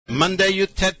Monday,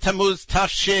 Yutet Tammuz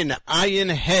Tafshin Ayin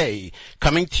Hey,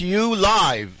 coming to you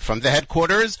live from the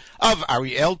headquarters of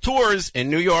Ariel Tours in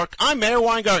New York. I'm Meir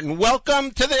Weingarten.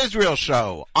 Welcome to the Israel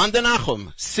Show on the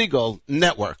Nachum Segal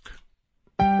Network.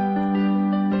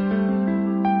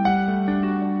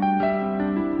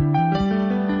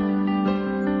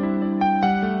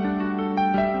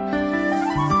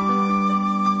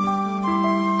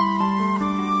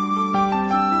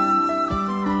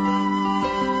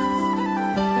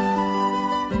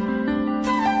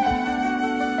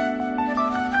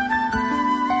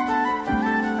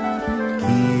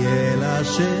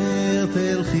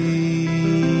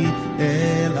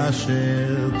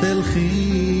 אשר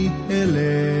תלכי אלך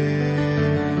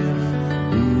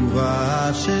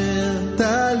ובאשר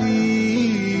תליני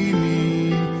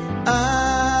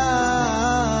עלים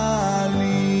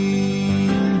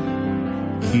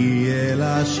כי אל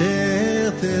אשר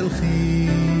תלכי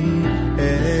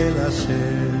אלך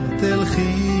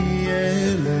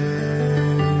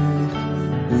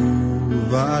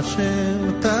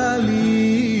ובאשר תליני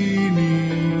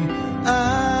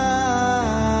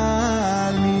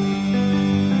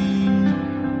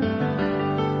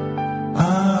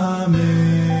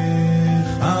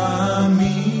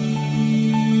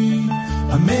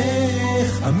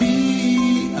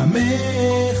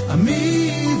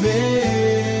עמי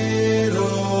ואלוקייך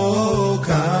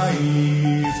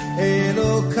אל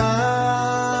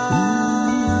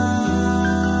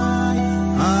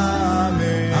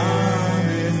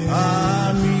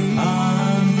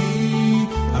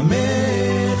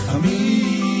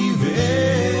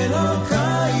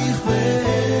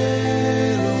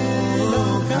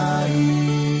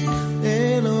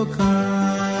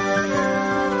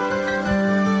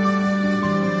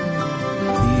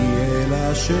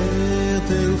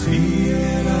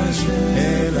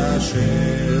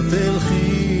אשר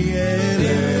תלכי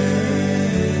אלך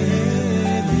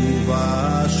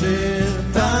ובאשר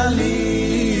תליני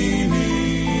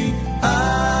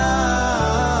עלי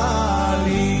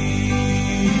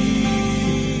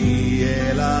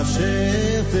אל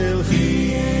אשר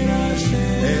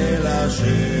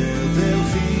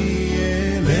תלכי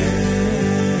אלך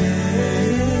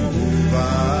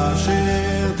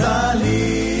ובאשר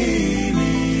תליני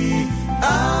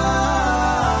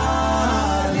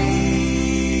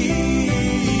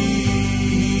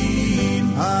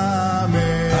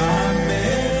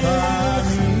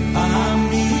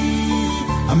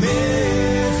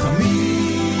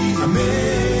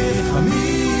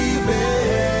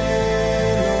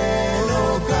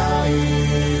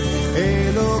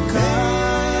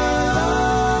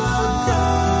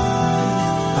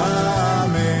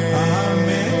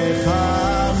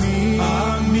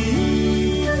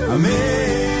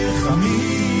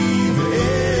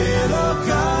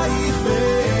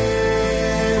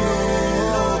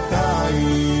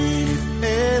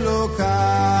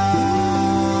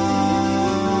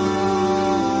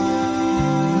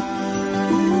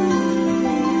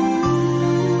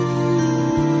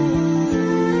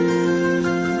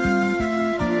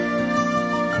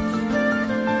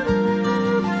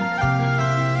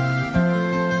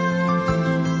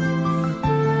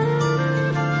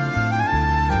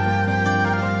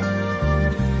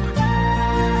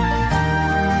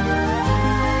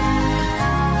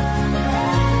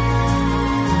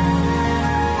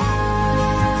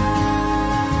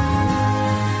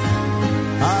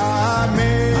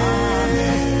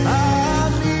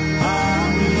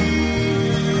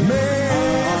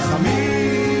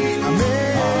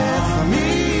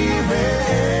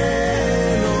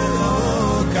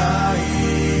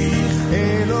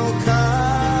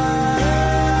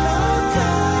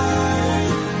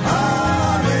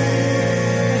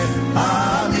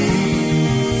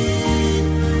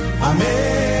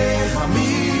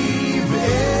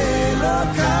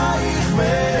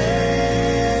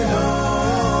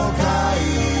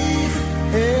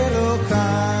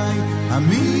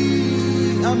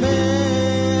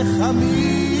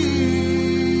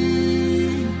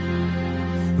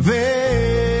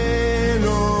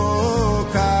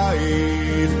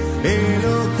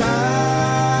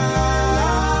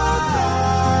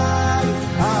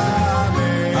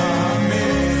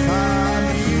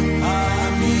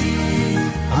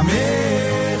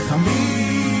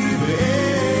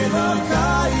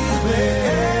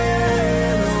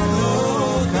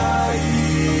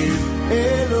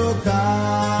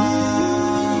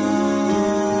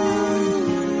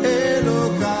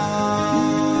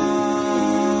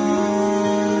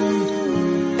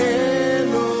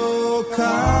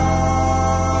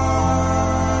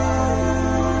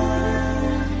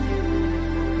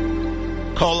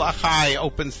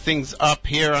opens things up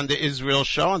here on the Israel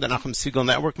Show on the Nachum Segal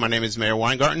Network. My name is Meir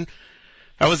Weingarten.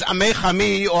 That was Amei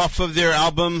Chami off of their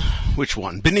album, which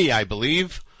one? Bini, I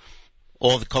believe.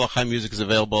 All the Kol Achai music is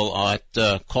available at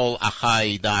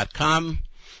kolachai.com.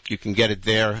 You can get it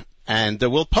there. And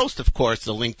we'll post, of course,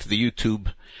 the link to the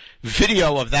YouTube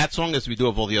video of that song, as we do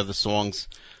of all the other songs,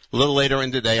 a little later in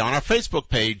the day on our Facebook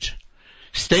page.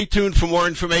 Stay tuned for more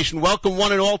information. Welcome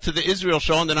one and all to the Israel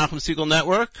Show on the Nachum Segal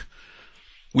Network.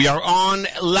 We are on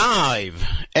live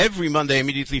every Monday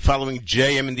immediately following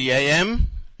JM in the AM,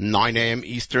 9 a.m.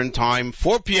 Eastern Time,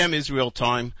 4 p.m. Israel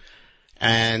Time.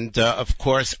 And, of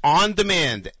course, on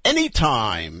demand,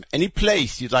 anytime, any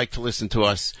place you'd like to listen to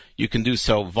us, you can do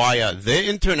so via the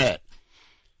internet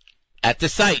at the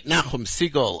site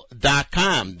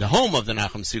NachumSegal.com, the home of the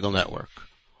Nachum Segal Network,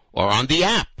 or on the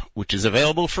app, which is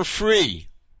available for free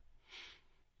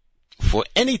for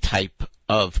any type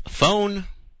of phone,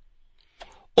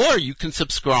 or you can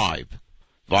subscribe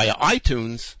via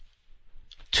iTunes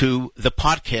to the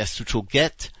podcast, which will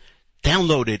get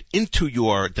downloaded into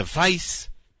your device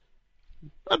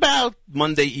about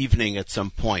Monday evening at some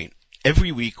point.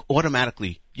 Every week,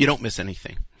 automatically. You don't miss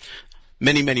anything.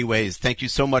 Many, many ways. Thank you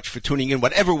so much for tuning in,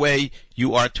 whatever way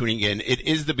you are tuning in. It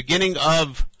is the beginning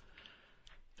of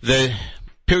the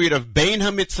period of Bein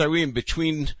HaMitzarim,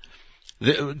 between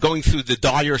going through the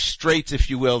dire straits, if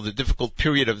you will, the difficult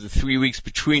period of the 3 weeks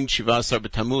between Shiva Asar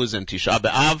B'Tammuz and Tisha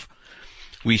B'Av.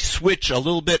 We switch a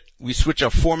little bit. We switch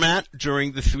our format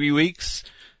during the 3 weeks.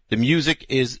 The music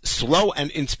is slow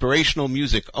and inspirational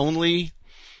music only,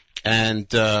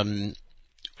 and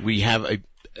we have a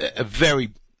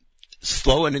very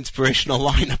slow and inspirational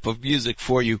lineup of music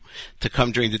for you to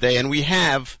come during the day. And we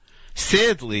have,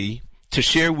 sadly, to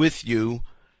share with you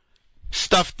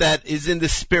stuff that is in the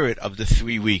spirit of the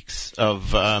 3 weeks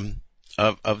of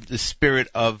the spirit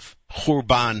of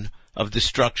Churban, of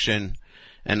destruction,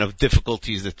 and of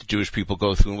difficulties that the Jewish people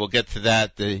go through. And we'll get to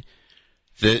that.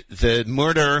 The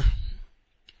murder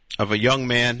of a young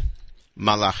man,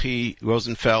 Malachi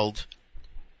Rosenfeld,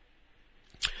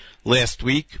 last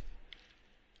week.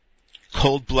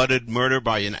 Cold-blooded murder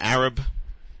by an Arab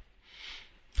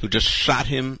who just shot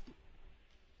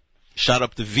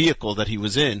up the vehicle that he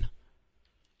was in.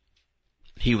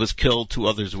 He was killed, 2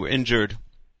 others were injured,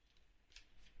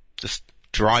 just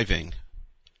driving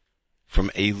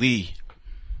from Eli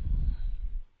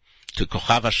to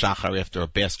Kochav HaShachar after a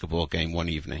basketball game one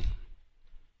evening.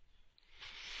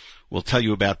 We'll tell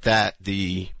you about that.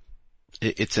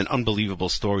 It's an unbelievable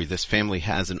story. This family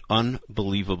has an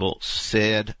unbelievable,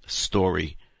 sad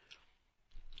story.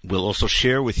 We'll also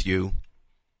share with you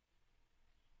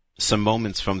some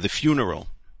moments from the funeral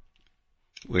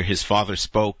where his father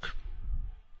spoke.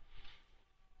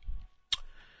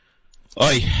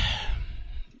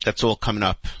 That's all coming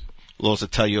up. We'll also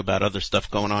tell you about other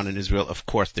stuff going on in Israel. Of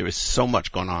course, there is so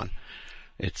much going on.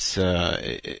 It's,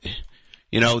 the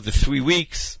 3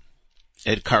 weeks,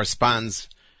 it corresponds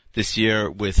this year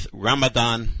with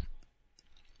Ramadan,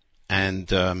 and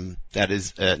that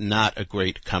is not a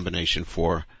great combination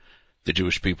for the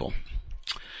Jewish people.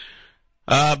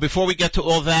 Before we get to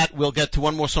all that, we'll get to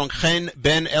one more song, Chen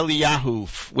Ben Eliyahu,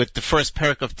 with the first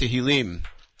parak of Tehillim.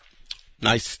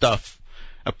 Nice stuff,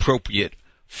 appropriate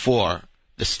for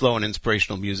the slow and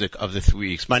inspirational music of the 3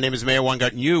 weeks. My name is Meir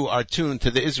Weingarten. You are tuned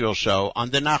to the Israel Show on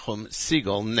the Nachum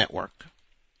Segal Network.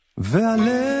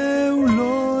 ועלהו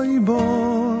לא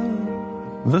ייבול,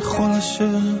 וכל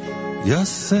אשר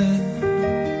יעשה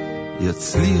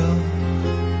יצליח.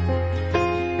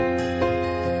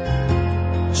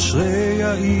 אשרי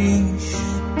האיש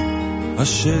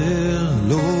אשר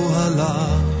לא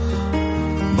הלך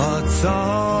בצד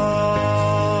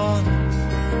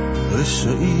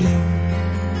רשעים,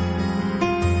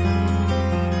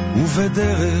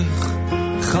 ובדרך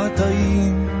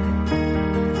חטאים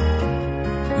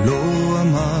לא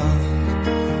עמד,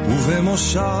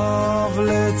 ובמושב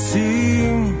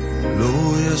לצים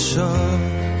לא ישב.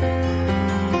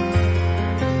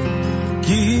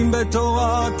 כי אם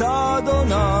בתורת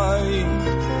אדוני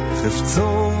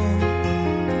חפצו,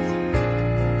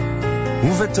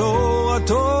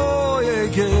 ובתורתו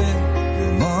יגן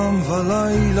יומם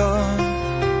ולילה.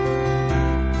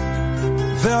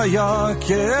 והיה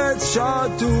כעץ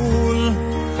שתול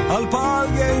על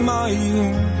פלגי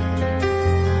מים,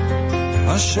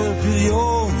 אשר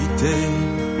פריו ייתן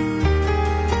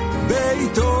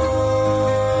ביתו.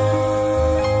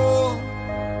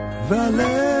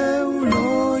 ועלהו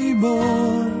לא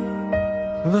ייבול,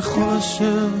 וכל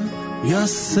אשר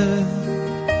יעשה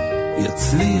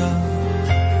יצליח.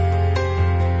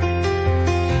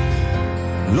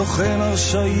 לא כן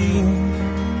הרשעים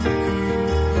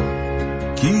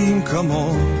כי אם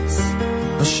כמוץ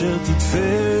אשר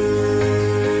תדפנו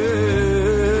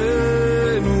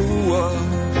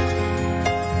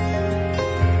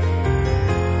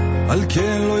על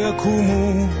כן לא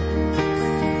יקומו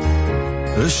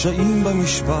רשעים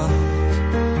במשפט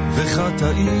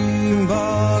וחטאים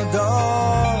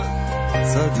בדעת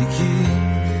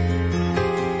צדיקים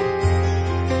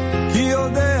כי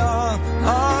יודע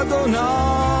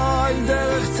אדוני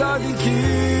דרך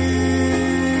צדיקים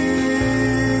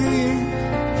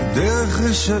דרך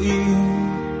רשעים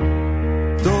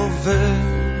דובר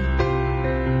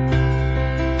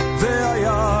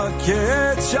והיה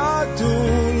קץ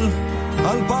שתול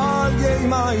על פלגי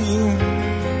מים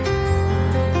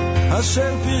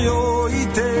אשר פיו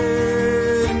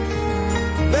ייתן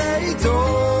ביתו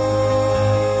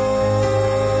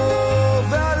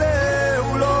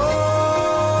ועלהו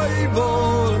לא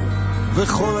ייבול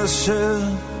וכל אשר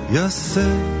יעשה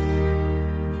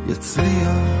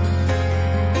יצליח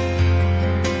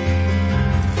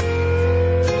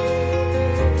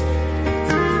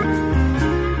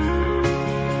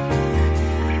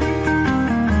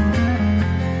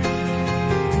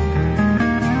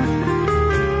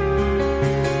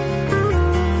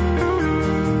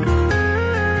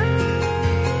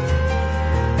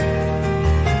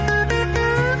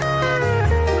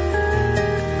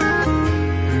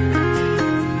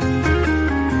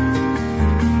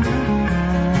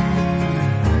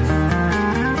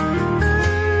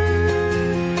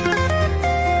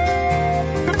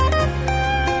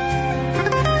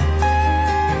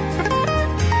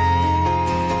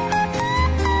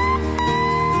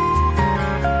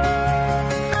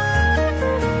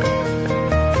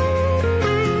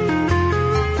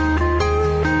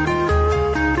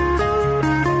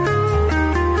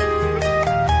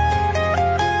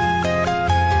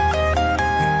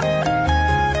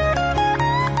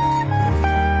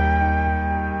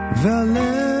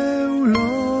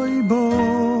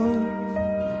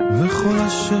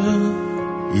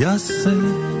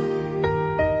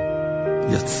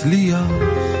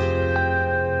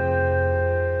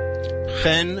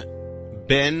Chen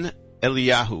Ben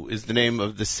Eliyahu is the name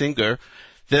of the singer.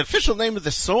 The official name of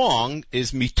the song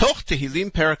is Mitoch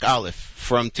Tehillim Perek Aleph,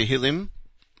 from Tehillim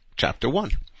chapter 1.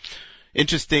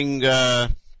 Interesting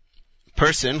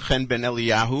person, Chen Ben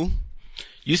Eliyahu,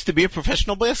 used to be a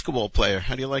professional basketball player.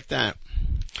 How do you like that?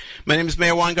 My name is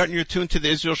Meir Weingarten. You're tuned to the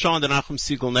Israel Show on the Nachum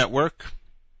Segal Network.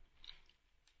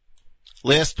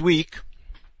 Last week,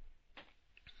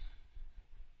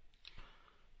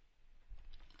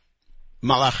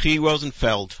 Malachi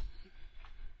Rosenfeld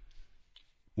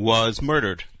was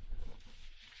murdered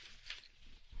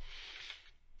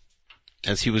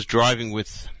as he was driving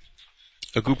with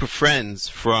a group of friends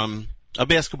from a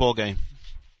basketball game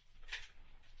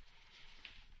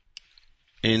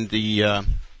in the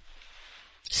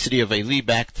city of Eli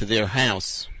back to their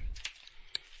house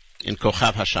in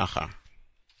Kochav HaShachar.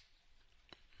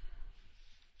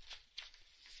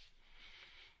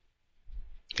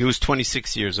 He was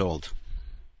 26 years old.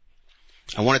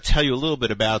 I want to tell you a little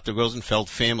bit about the Rosenfeld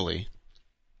family.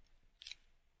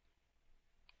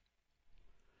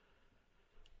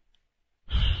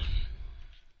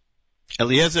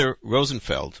 Eliezer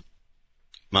Rosenfeld,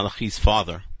 Malachi's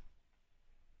father,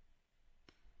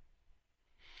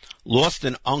 lost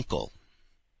an uncle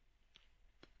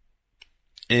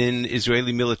in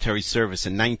Israeli military service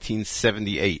in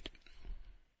 1978.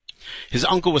 His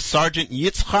uncle was Sergeant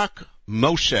Yitzchak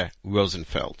Moshe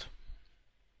Rosenfeld.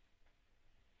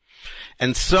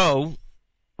 And so,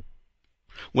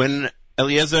 when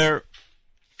Eliezer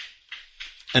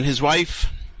and his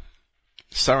wife,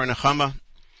 Sarah Nechama,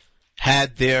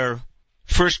 had their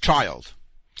first child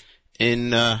in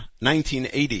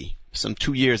 1980, some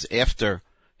 2 years after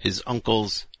his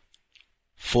uncle's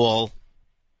fall,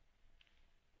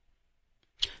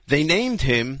 they named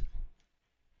him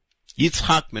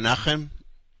Yitzchak Menachem,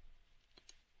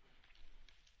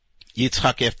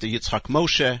 Yitzchak after Yitzchak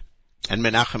Moshe, and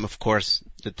Menachem, of course,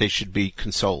 that they should be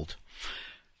consoled.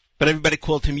 But everybody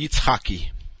called him Yitzchaki.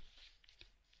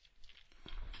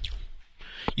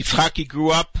 Yitzchaki grew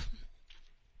up,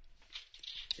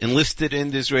 enlisted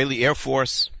in the Israeli Air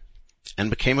Force,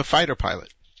 and became a fighter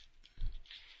pilot,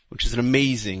 which is an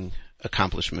amazing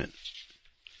accomplishment.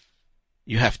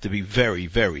 You have to be very,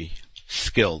 very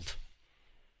skilled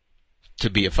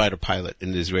to be a fighter pilot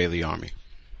in the Israeli army.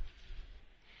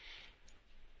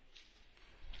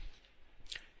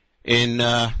 In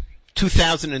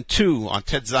 2002, on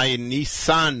Tet Zayin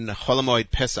Nisan Chol HaMoed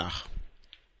Pesach,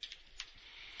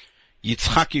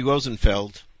 Yitzchaki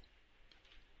Rosenfeld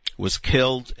was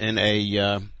killed in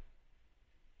a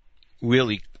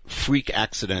really freak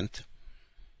accident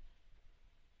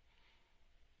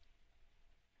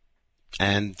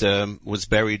and was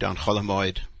buried on Chol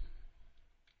HaMoed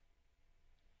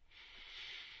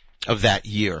of that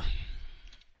year.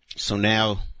 So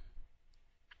now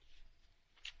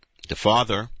the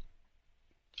father,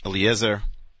 Eliezer,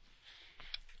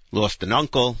 lost an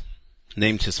uncle,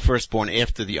 named his firstborn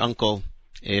after the uncle,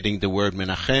 adding the word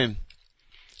Menachem,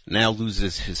 now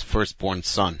loses his firstborn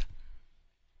son.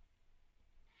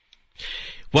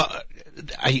 Well,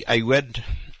 I read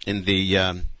in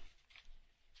the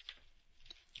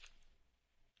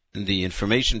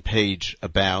information page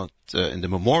about, in the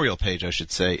memorial page, I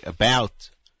should say, about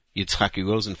Yitzhaki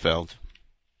Rosenfeld,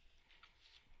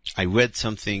 I read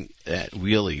something that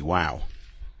really, wow.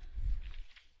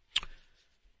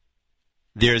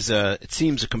 There's it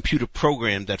seems a computer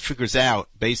program that figures out,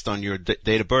 based on your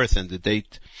date of birth and the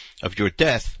date of your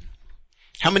death,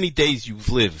 how many days you've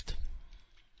lived.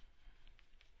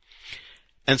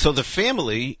 And so the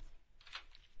family,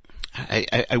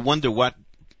 I wonder what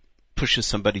pushes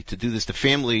somebody to do this. The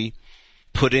family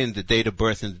put in the date of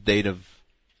birth and the date of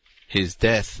his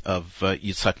death of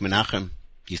Yitzhak Menachem,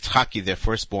 Yitzhaki, their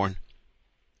firstborn,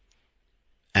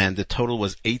 and the total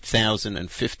was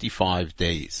 8,055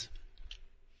 days.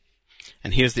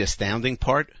 And here's the astounding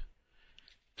part.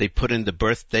 They put in the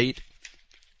birth date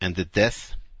and the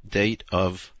death date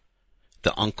of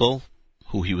the uncle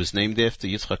who he was named after,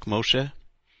 Yitzchak Moshe,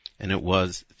 and it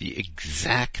was the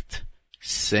exact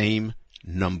same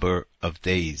number of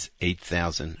days,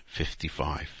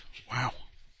 8,055. Wow.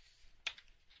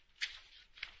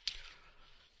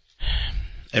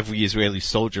 Every Israeli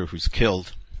soldier who's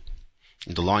killed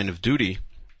in the line of duty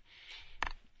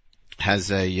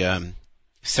has a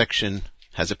section,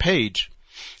 has a page,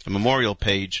 a memorial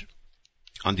page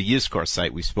on the Yizkor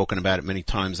site. We've spoken about it many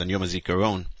times on Yom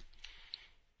HaZikaron.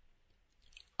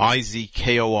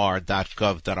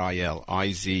 izkor.gov.il,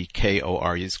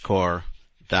 izkor,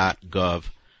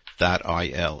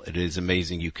 yizkor.gov.il. It is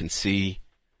amazing. You can see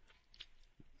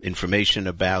information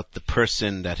about the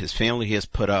person that his family has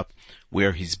put up,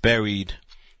 where he's buried,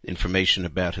 information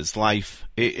about his life.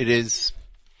 It is,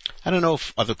 I don't know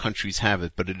if other countries have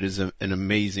it, but it is an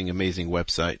amazing, amazing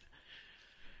website.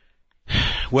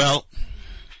 Well,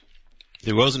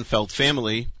 the Rosenfeld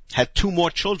family had 2 more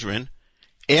children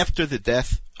after the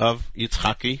death of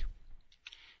Yitzhaki,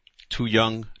 2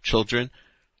 young children.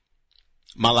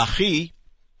 Malachi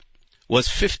was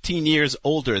 15 years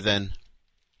older than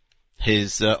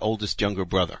his oldest younger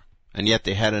brother, and yet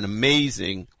they had an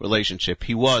amazing relationship.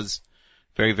 He was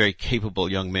a very, very capable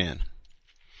young man.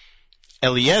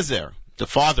 Eliezer, the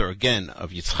father again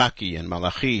of Yitzhaki and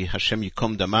Malachi, Hashem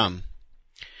Yikom Damam,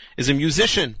 is a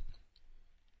musician.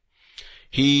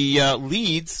 He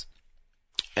leads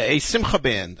a simcha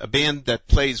band, a band that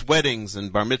plays weddings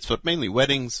and bar mitzvot, mainly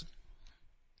weddings.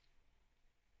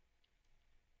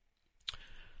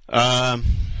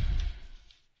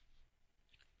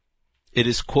 It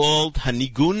is called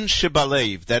Hanigun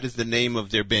Shebalev. That is the name of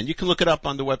their band. You can look it up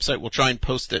on the website. We'll try and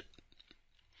post it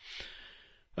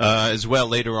as well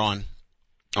later on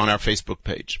our Facebook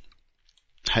page.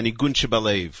 Hanigun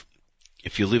Shebalev.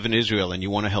 If you live in Israel and you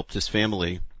want to help this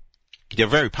family, they're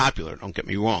very popular, don't get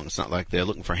me wrong. It's not like they're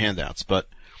looking for handouts, but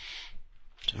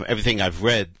everything I've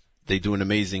read, they do an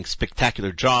amazing,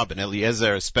 spectacular job, and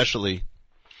Eliezer especially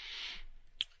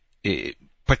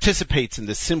participates in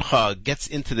the simcha, gets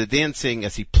into the dancing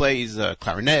as he plays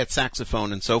clarinet,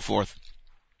 saxophone, and so forth.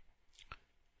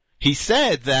 He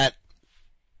said that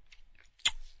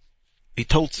he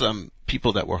told some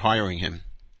people that were hiring him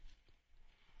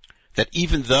that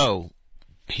even though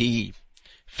he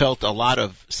felt a lot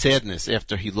of sadness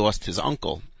after he lost his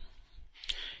uncle,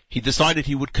 he decided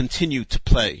he would continue to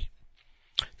play,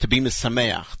 to be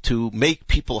misameach, to make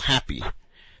people happy,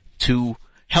 to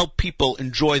help people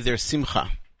enjoy their simcha.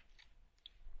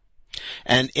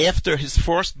 And after his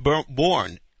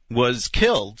firstborn was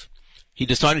killed, he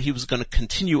decided he was going to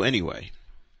continue anyway.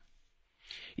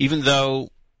 Even though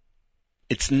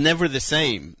it's never the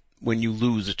same when you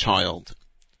lose a child.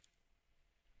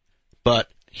 But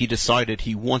he decided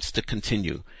he wants to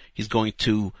continue. He's going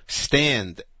to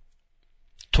stand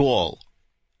tall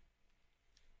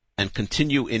and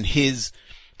continue in his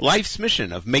life's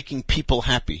mission of making people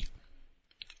happy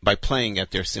by playing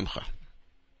at their simcha.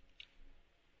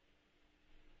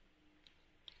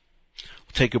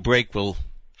 We'll take a break. We'll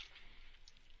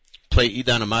play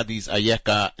Idan Amadi's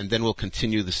Ayeka, and then we'll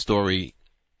continue the story,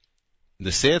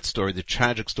 the sad story, the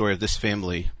tragic story of this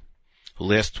family who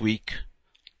last week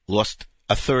lost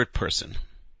a third person,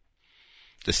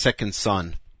 the second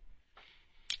son,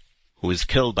 who was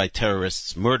killed by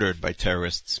terrorists, murdered by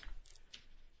terrorists,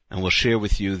 and we'll share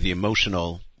with you the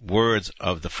emotional words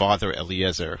of the father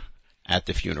Eliezer at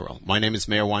the funeral. My name is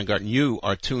Meir Weingarten. You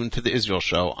are tuned to the Israel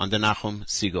Show on the Nachum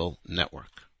Segal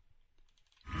Network.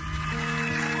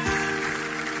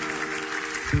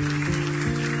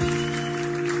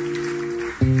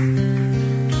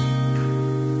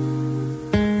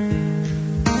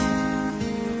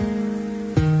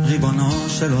 ריבונו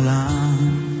של עולם,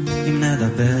 אם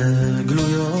נדבר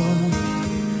גלויות,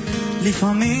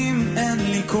 לפעמים אין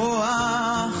לי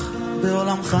כוח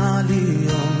בעולמך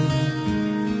להיות.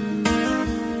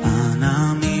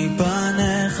 אנא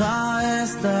מפניך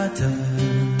אסתתר,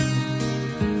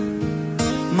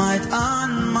 מה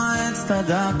אטען, מה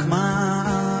אצטדק, מה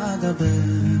אדבר.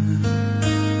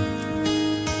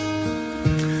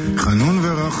 חנון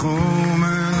ורחום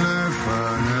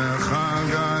לפניך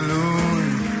גלוי,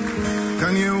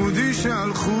 כאן יהודי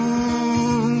שהלכו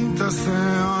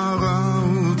תסערה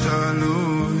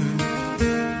ותלוי,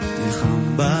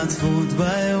 תחם בצפות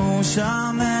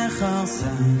בירושה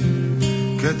מחרסן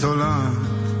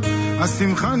כתולת,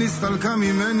 השמחה נסתלקה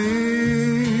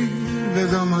ממני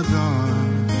וגם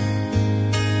הדם.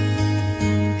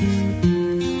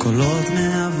 קולות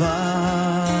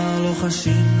מעבר לא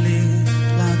חשים לי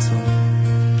לעצור,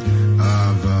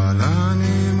 אבל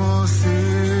אני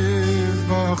מוסיף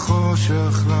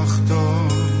בחושך לחתור,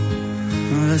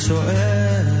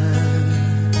 ושואל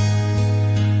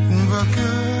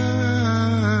ומבקש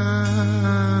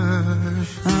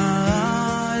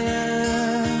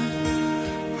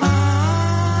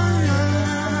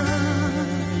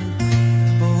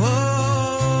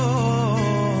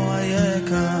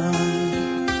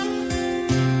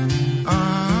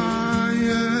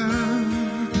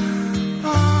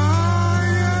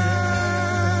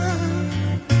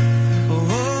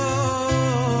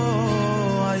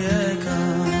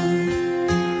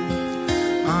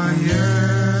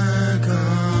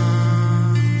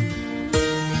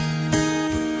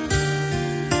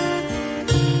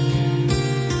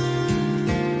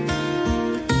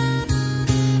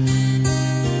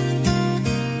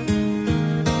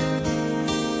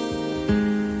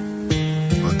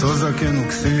זקן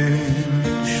וכסיל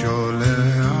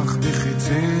שולח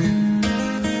בחיצים,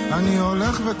 אני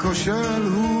הולך וכושל,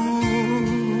 הוא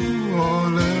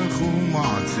הולך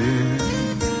ומעצים.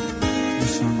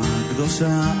 נשמה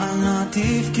קדושה על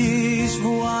נתיב כי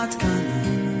שבועת כאן,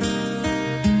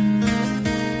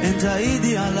 אין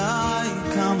תעידי עליי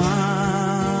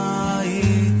כמה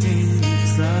הייתי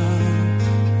נצלם,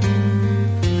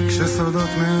 כשסודות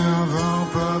מעבר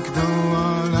פקדו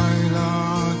עליי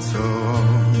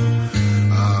לעצור,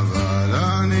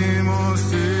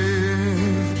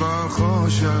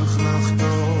 חושך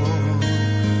לחתור,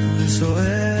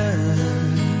 ושואל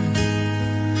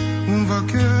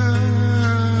ומבקש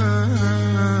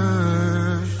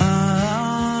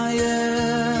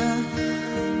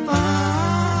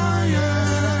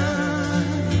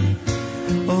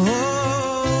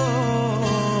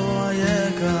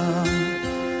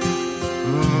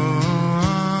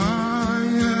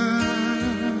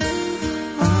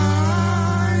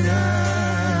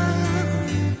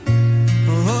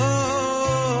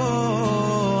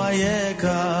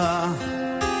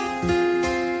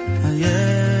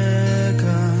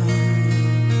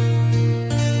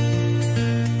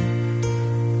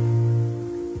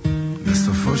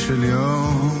של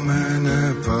יום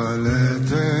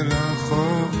נפלט אל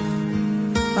החוף,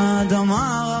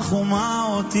 האדמה רחומה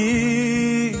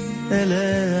אותי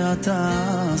אליה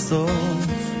תאסוף,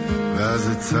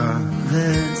 ואז אצא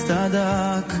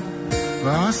ואצטדק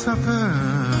ואספר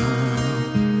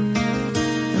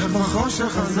איך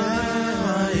בחושך הזה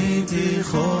הייתי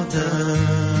חותר,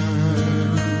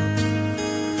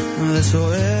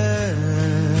 ושואל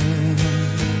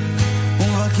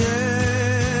ומבקש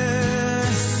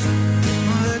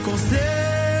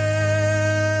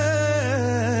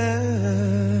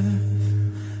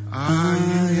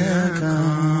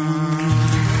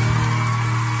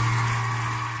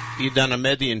Idan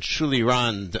Amedi and Shuli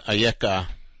Rand, Ayeka,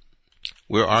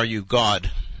 where are you, God?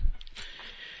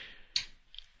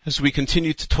 As we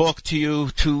continue to talk to you,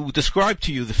 to describe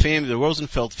to you the family, the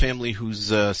Rosenfeld family,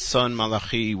 whose son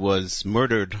Malachi was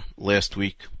murdered last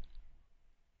week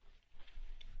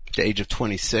at the age of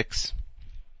 26.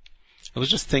 I was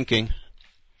just thinking,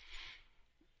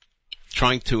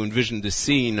 trying to envision the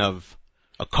scene of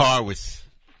a car with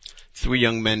three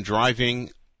young men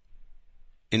driving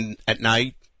at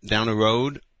night down a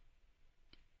road,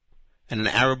 and an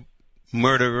Arab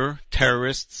murderer,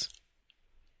 terrorists,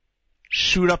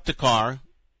 shoot up the car,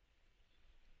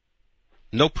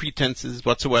 no pretenses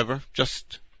whatsoever,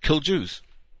 just kill Jews.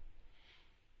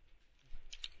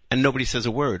 And nobody says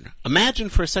a word. Imagine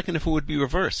for a second if it would be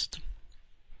reversed.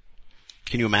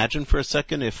 Can you imagine for a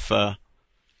second if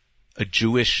a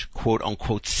Jewish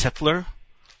quote-unquote settler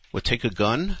would take a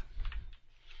gun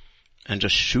and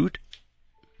just shoot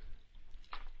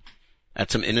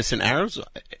at some innocent Arabs.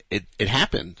 It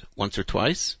happened once or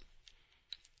twice.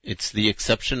 It's the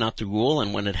exception, not the rule,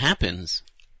 and when it happens,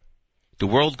 the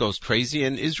world goes crazy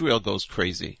and Israel goes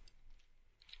crazy.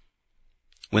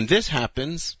 When this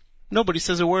happens, nobody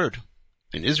says a word.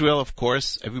 In Israel, of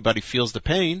course, everybody feels the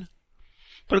pain,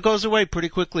 but it goes away pretty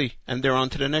quickly, and they're on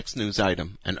to the next news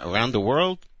item. And around the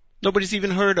world, nobody's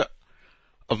even heard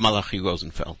of Malachi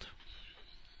Rosenfeld.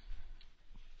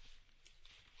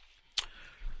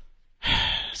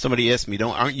 Somebody asked me,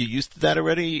 aren't you used to that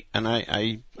already? And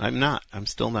I'm not. I'm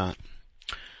still not.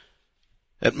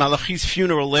 At Malachi's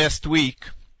funeral last week,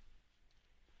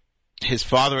 his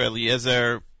father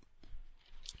Eliezer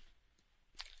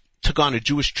took on a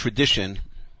Jewish tradition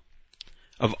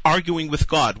of arguing with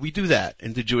God. We do that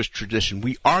in the Jewish tradition.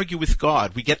 We argue with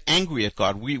God. We get angry at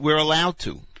God. We're allowed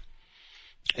to.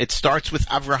 It starts with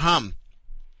Avraham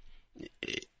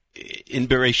in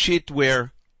Bereshit,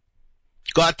 where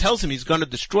God tells him he's going to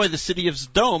destroy the city of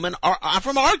Sodom, and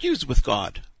Avram argues with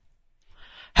God.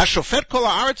 Hashofet kol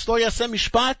haaretz lo yaseh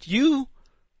mishpat, you,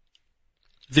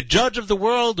 the judge of the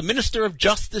world, the minister of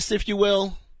justice, if you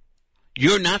will,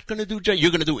 you're not going to do justice,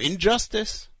 you're going to do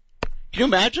injustice. Can you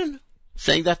imagine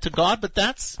saying that to God? But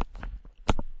that's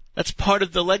part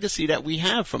of the legacy that we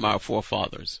have from our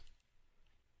forefathers.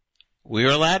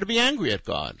 We're allowed to be angry at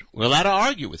God. We're allowed to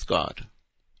argue with God.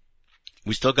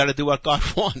 We still got to do what God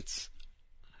wants.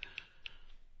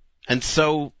 And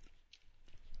so,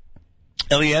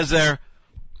 Eliezer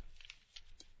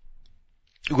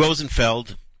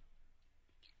Rosenfeld,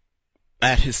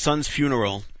 at his son's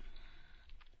funeral,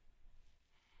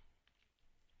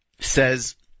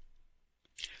 says,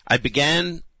 I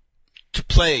began to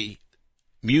play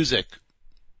music.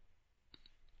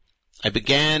 I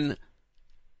began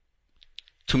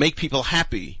to make people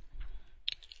happy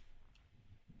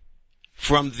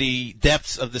from the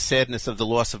depths of the sadness of the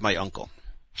loss of my uncle.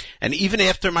 And even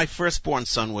after my firstborn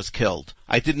son was killed,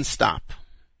 I didn't stop.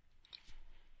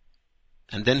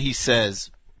 And then he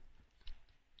says,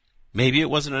 maybe it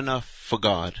wasn't enough for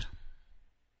God.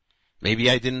 Maybe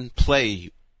I didn't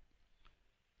play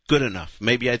good enough.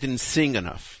 Maybe I didn't sing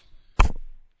enough.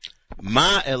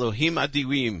 Ma Elohim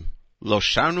adirim lo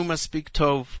shanu maspik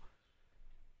tov.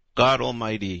 God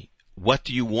Almighty, what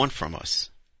do you want from us?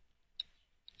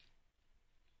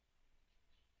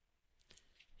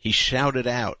 He shouted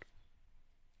out.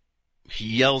 He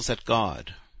yells at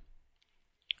God.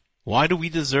 Why do we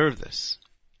deserve this?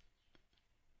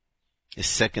 His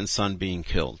second son being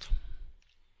killed.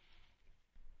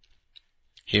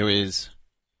 Here is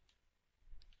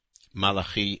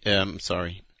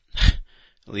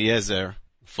Eliezer,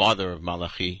 father of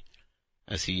Malachi,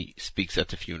 as he speaks at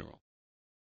the funeral.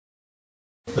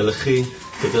 מלאכי,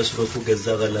 קדוש ברוך הוא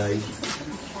גזר עליי,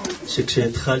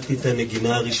 שכשהתחלתי את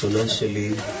הנגינה הראשונה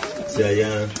שלי, זה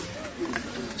היה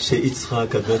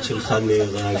שיצחק הבן שלך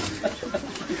נהרג.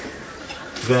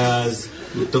 ואז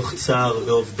מתוך צער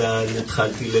ואובדן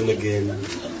התחלתי לנגן.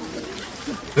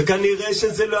 וכנראה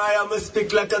שזה לא היה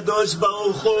מספיק לקדוש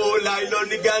ברוך הוא, אולי לא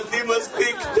ניגנתי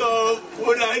מספיק טוב,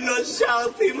 אולי לא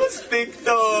שרתי מספיק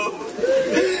טוב.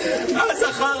 אז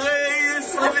אחרי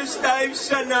 22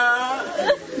 שנה,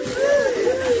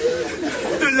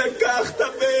 לקחת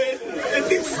בן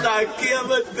את יצחקי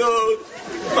המתוק,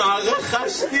 מערכה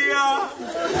שנייה,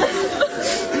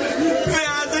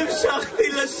 ואז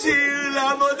המשכתי לשיר,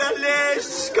 לעמוד על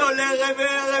אש, כל ערב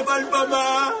ערב על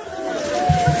במה,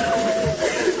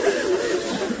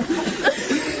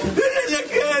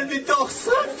 ולנגן מתוך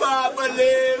שרפה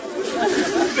בלב,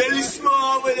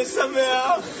 ולשמוע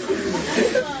ולשמח.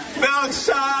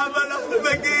 ועכשיו אנחנו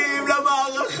מגיעים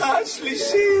למערכה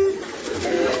השלישית.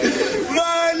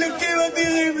 מה אלוקים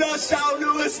אדירים, לא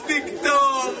שרנו מספיק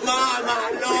טוב, מה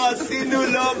לא עשינו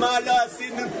לא, מה לא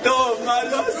עשינו טוב, מה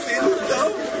לא עשינו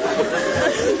טוב.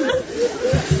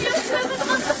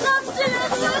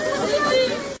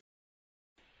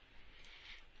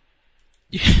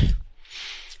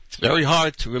 It's very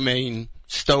hard to remain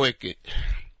stoic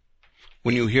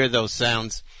when you hear those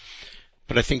sounds,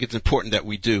 but I think it's important that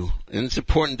we do. And it's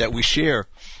important that we share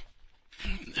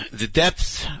the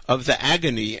depths of the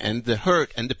agony and the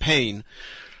hurt and the pain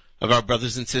of our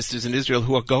brothers and sisters in Israel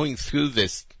who are going through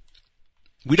this.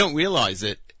 We don't realize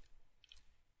it.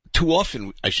 Too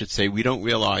often, I should say, we don't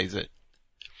realize it.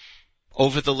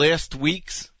 Over the last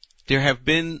weeks, there have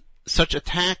been such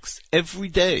attacks every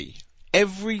day.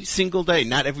 Every single day.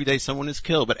 Not every day someone is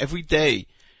killed, but every day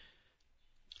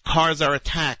cars are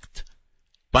attacked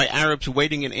by Arabs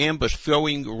waiting in ambush,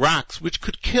 throwing rocks, which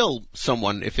could kill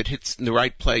someone if it hits in the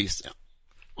right place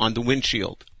on the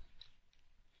windshield.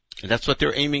 And that's what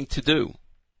they're aiming to do.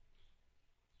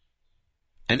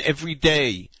 And every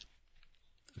day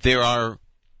there are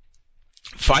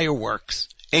fireworks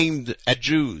aimed at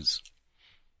Jews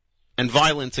and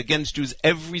violence against Jews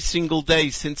every single day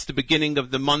since the beginning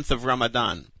of the month of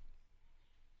Ramadan.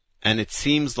 And it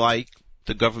seems like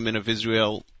the government of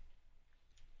Israel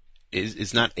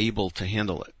is not able to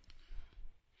handle it.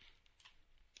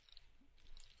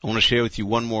 I want to share with you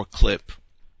one more clip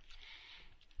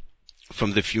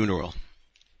from the funeral,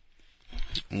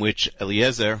 in which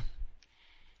Eliezer,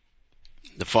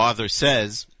 the father,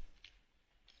 says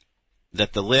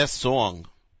that the last song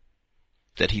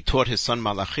that he taught his son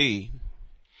Malachi,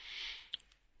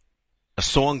 a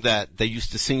song that they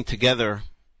used to sing together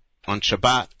on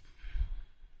Shabbat,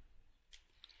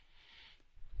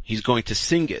 he's going to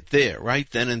sing it there, right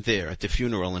then and there at the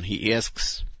funeral, and he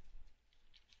asks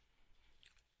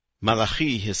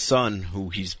Malachi, his son, who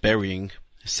he's burying,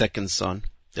 his second son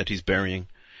that he's burying,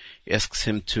 asks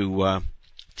him to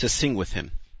sing with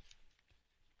him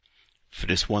for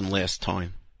this one last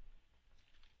time.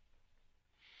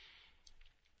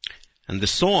 And the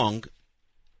song,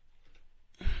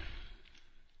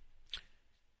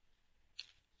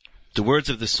 the words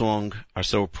of the song are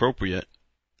so appropriate.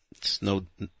 It's no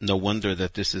wonder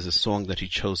that this is a song that he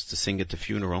chose to sing at the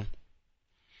funeral.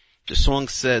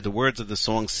 The words of the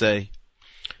song say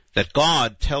that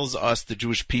God tells us, the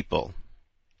Jewish people,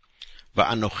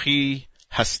 Va'anochi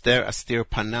haster astir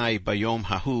panai bayom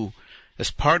hahu,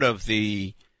 as part of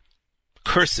the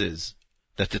curses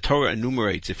that the Torah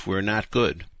enumerates if we're not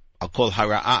good. I'll call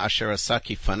hara'a asher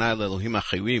asaki fanai le'elohim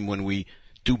achirim, when we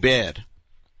do bad.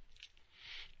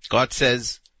 God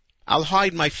says, I'll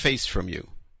hide my face from you.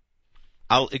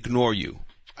 I'll ignore you.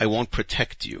 I won't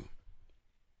protect you.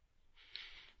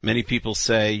 Many people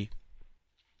say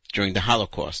during the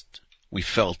Holocaust we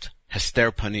felt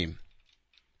hester panim,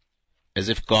 as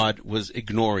if God was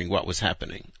ignoring what was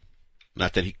happening.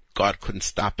 Not that God couldn't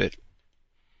stop it,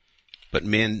 but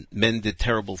men did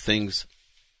terrible things,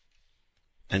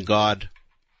 and God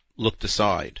looked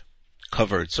aside,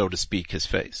 covered, so to speak, his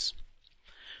face.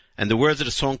 And the words of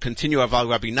the song continue. Aval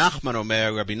Rabbi Nachman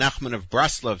Omer, Rabbi Nachman of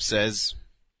Braslov says,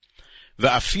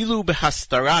 Ve'afilu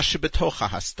behastara shebetocha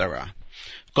hastara.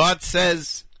 God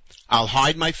says, I'll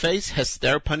hide my face,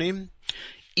 hester panim,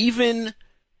 even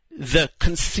the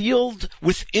concealed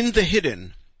within the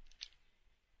hidden.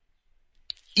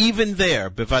 Even there,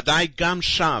 bevadai gam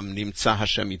sham nimtza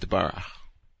Hashem yitbarach.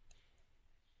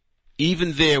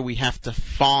 Even there we have to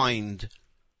find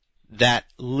that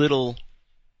little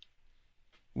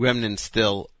remnant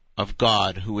still of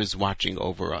God who is watching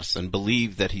over us, and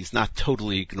believe that he's not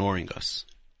totally ignoring us.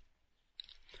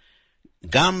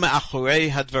 Gam me'achorei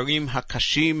hadvarim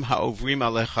hakashim ha'ovrim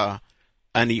alecha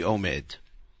ani omed.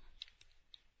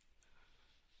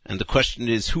 And the question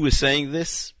is, who is saying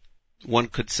this? One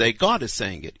could say God is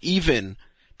saying it. Even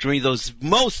during those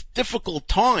most difficult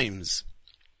times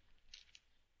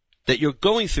that you're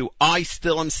going through, I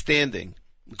still am standing.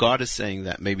 God is saying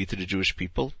that maybe to the Jewish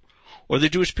people, or the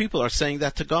Jewish people are saying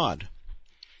that to God.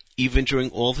 Even during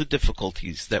all the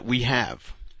difficulties that we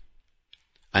have,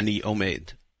 ani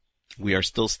omed, we are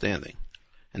still standing.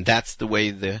 And that's the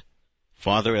way the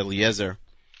Father Eliezer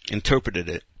interpreted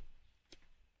it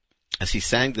as he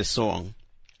sang this song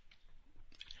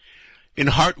in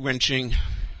heart-wrenching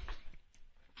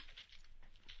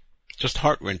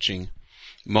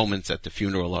moments at the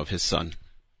funeral of his son.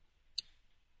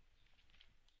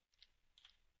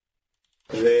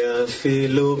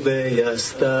 ואפילו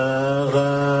בהסתרה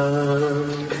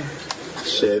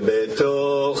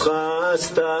שבתוך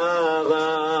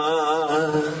ההסתרה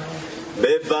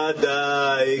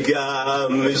בוודאי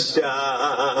גם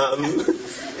שם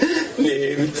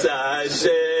נמצא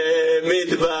שם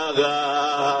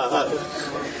יתברך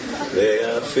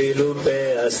ואפילו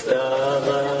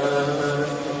בהסתרה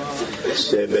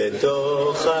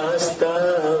שבתוך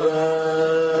ההסתרה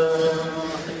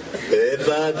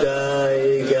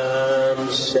בוודאי גם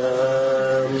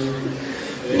שם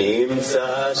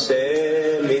נמצא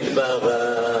שם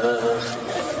יתברך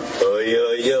אוי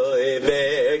אוי אוי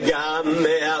וגם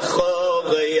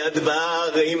מאחורי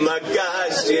הדברים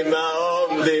הקשים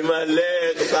העומדים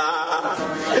עליך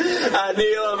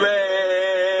אני עומד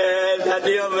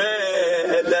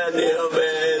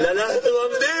אנחנו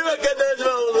עומדים הקדוש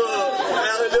ברוך הוא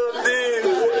אנחנו עומדים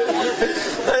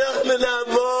אנחנו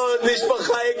נעמוד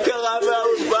משפחה יקרה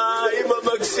ואהובה אמא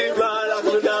מקסימה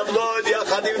אנחנו נעמוד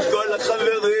יחד עם כל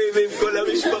החברים ועם כל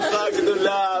המשפחה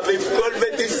הגדולה ועם כל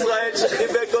בית ישראל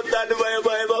שחיבק אותנו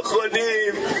ביום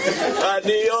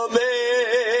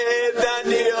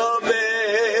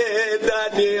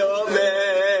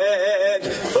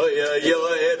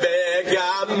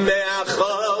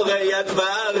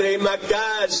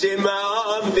העומדים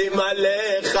העומדים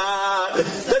עליך.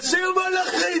 תשיר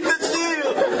מלאכי,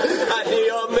 תשיר. אני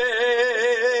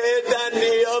עומד,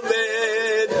 אני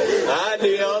עומד,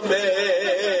 אני עומד.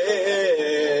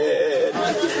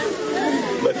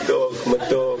 מתוק,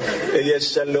 מתוק,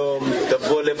 יש שלום,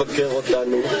 תבוא לבקר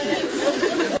אותנו.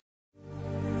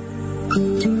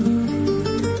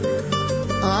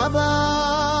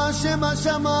 אבא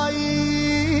שבשמיים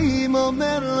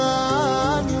אומר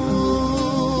לנו,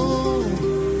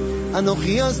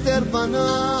 אנוכי אסתר פניי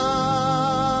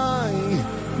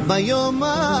ביום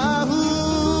ההוא,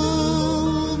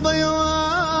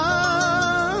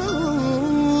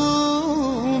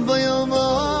 ביום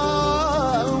ההוא.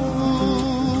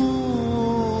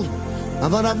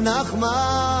 אבל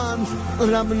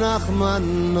רב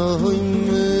נחמן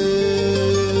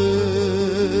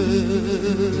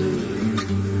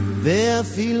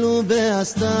ואפילו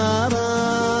בהסתרה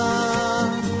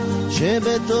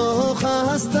שבתוך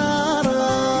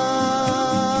ההסתרה,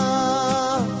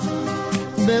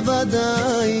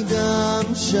 בוודאי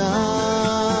גם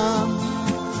שם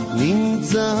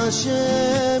נמצא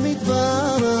השם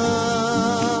יתברך.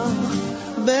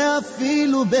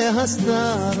 ואפילו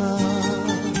בהסתרה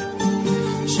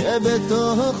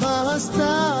שבתוך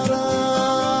ההסתרה,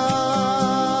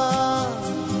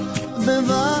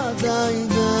 בוודאי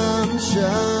גם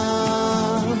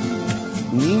שם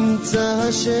נמצא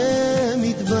השם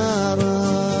יתברך.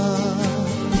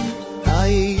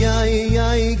 איי איי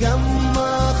איי, גם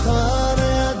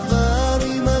אחרי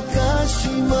הדברים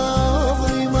הקשים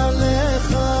העוברים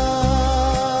עליך,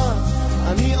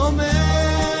 אני עומד,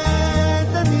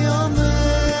 אני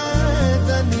עומד,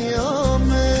 אני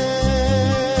עומד.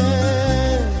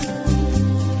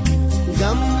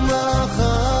 גם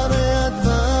אחרי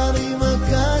הדברים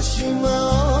הקשים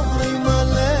העוברים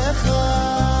עליך,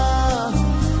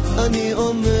 אני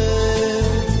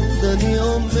עומד, אני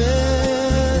עומד,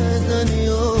 אני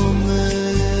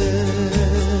עומד.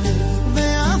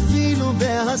 ואפילו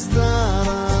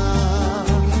בהסתרה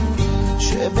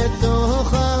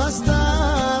שבתוך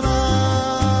ההסתרה,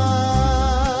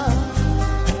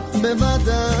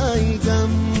 בוודאי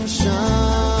גם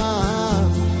שם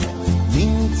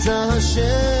נמצא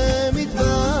השם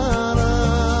יתברך.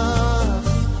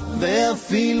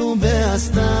 ואפילו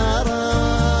בהסתרה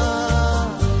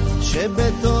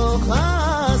שבתוך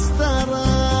ההסתרה,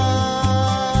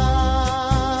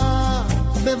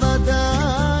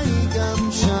 בוודאי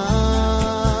גם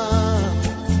שם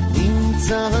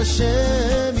נמצא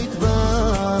השם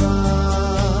יתברך.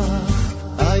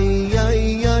 איי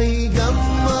איי איי, גם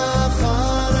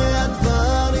אחרי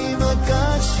הדברים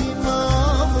הקשים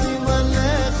העוברים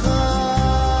עליך,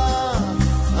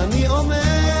 אני עומד,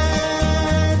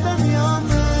 אני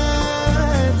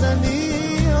עומד,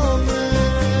 אני עומד.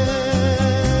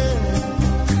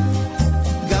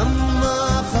 גם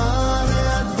אחרי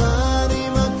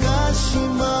הדברים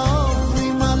הקשים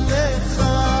העוברים עליך,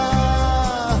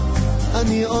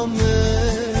 אני עומד,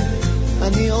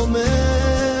 אני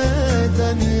עומד,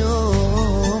 אני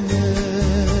עומד.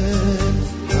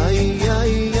 איי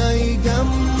איי איי,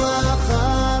 גם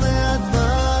אחרי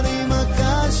הדברים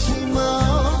הקשים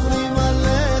העוברים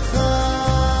עליך,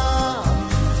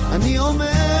 אני עומד,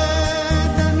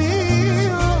 אני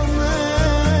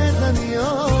עומד, אני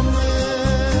עומד.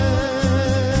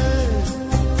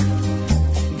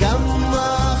 גם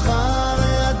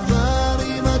אחרי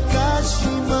הדברים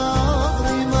הקשים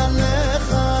העוברים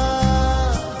עליך,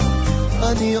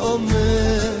 אני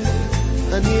עומד,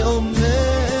 אני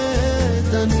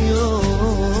עומד, אני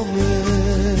עומד.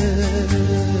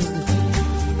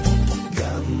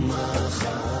 גם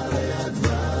אחרי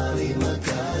הדברים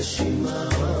הקשים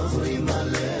העוברים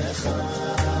עליך,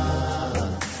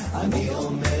 אני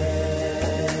עומד,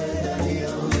 אני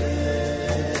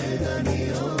עומד, אני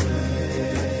עומד.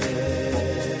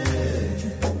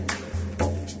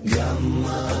 גם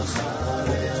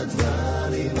אחרי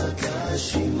הדברים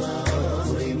הקשים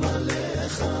העוברים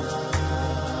עליך,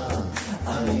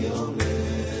 אני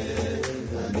עומד,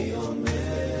 אני עומד,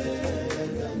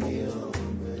 אני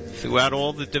עומד. Throughout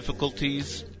all the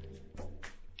difficulties,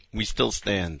 we still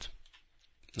stand.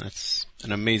 That's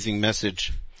an amazing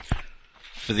message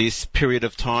for this period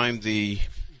of time, the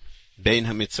Bein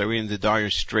HaMitzarim, the dire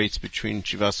straits between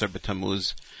Shiva Asar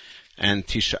B'Tammuz and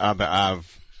Tisha B'Av,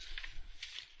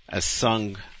 as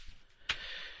sung.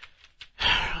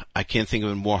 I can't think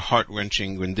of a more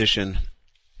heart-wrenching rendition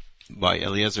by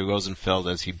Eliezer Rosenfeld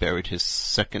as he buried his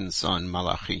second son,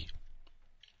 Malachi.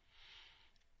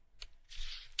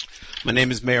 My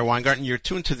name is Meir Weingarten. You're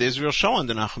tuned to the Israel Show on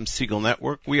the Nachum Segal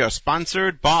Network. We are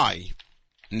sponsored by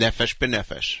Nefesh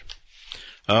B'Nefesh.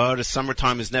 Oh, the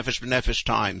summertime is Nefesh B'Nefesh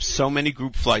time. So many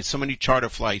group flights, so many charter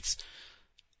flights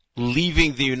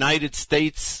leaving the United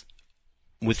States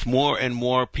with more and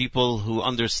more people who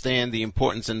understand the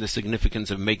importance and the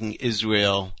significance of making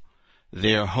Israel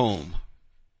their home.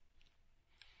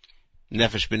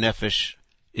 Nefesh B'Nefesh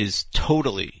is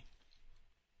totally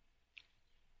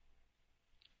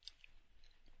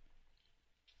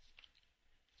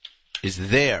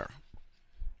there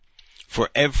for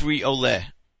every Oleh,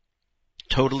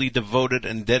 totally devoted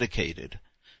and dedicated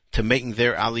to making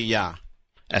their Aliyah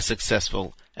as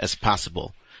successful as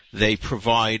possible. They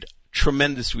provide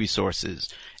tremendous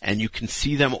resources, and you can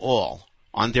see them all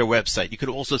on their website. You could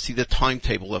also see the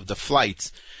timetable of the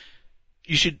flights.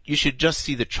 You should just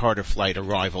see the charter flight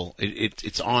arrival.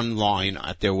 It's online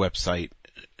at their website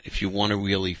if you want to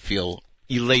really feel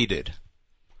elated.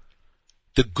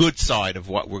 The good side of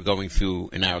what we're going through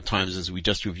in our times, as we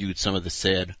just reviewed some of the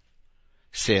sad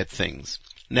things.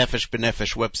 Nefesh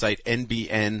B'Nefesh website,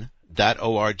 nbn.org.il.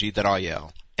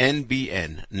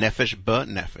 NBN, Nefesh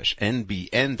B'Nefesh,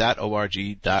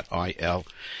 nbn.org.il.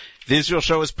 The Israel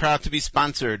Show is proud to be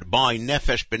sponsored by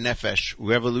Nefesh B'Nefesh,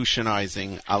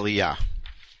 revolutionizing Aliyah.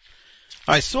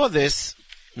 I saw this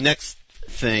next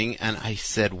thing and I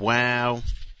said, wow,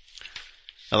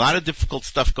 a lot of difficult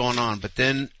stuff going on, but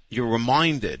then you're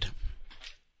reminded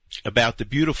about the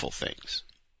beautiful things.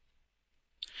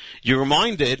 You're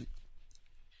reminded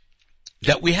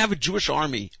that we have a Jewish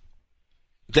army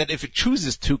that, if it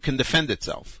chooses to, can defend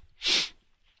itself,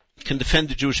 can defend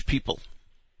the Jewish people.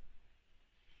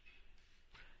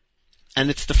 And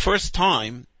it's the first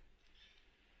time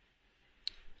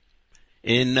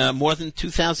in more than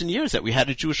 2,000 years that we had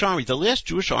a Jewish army. The last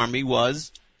Jewish army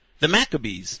was the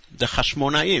Maccabees, the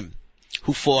Hashmonaim,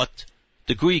 who fought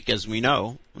the Greek, as we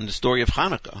know, in the story of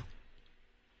Hanukkah.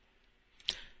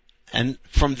 And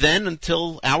from then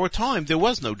until our time, there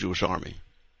was no Jewish army.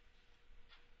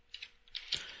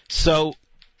 So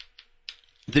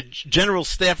the general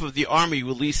staff of the army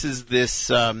releases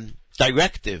this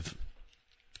directive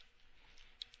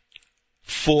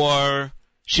for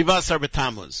Shiva Asar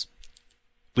B'Tammuz,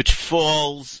 which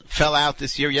fell out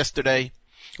this year. Yesterday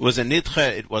it was a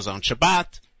nidche, it was on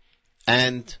Shabbat,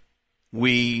 and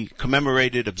we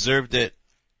observed it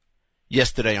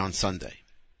yesterday on Sunday.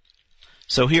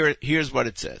 So here's what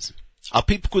it says. Al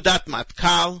pi pkudat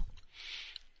matkal,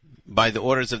 by the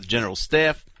orders of the general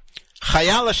staff,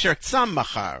 chayal asher tzam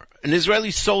machar, an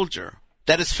Israeli soldier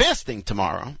that is fasting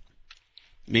tomorrow,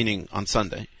 meaning on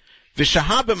Sunday,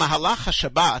 v'shahah b'mahalach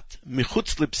haShabbat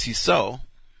michutz libsiso,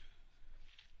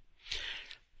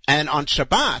 and on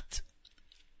Shabbat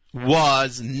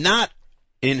was not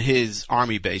in his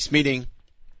army base, meaning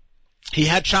he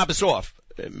had Shabbos off.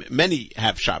 Many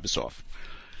have Shabbos off.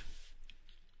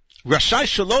 Rashai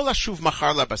shelo lashuv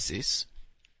machar labasis.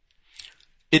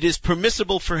 It is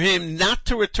permissible for him not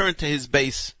to return to his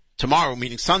base tomorrow,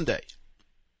 meaning Sunday.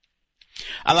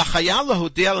 Ala chayal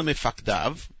lahudia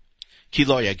lemifakdav ki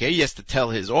lo yageh. He has to tell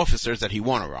his officers that he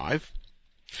won't arrive.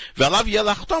 Ve'alav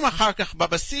yelachtom achar kach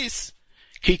babasis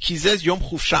ki kizez yom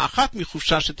chufsha achat mi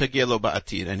chufsha shetagia lo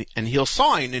ba'atid. And he'll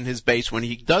sign in his base when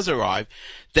he does arrive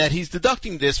that he's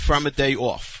deducting this from a day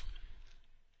off.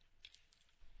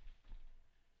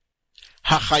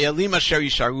 HaChayalim asher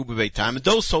yisharu b'beitam, and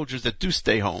those soldiers that do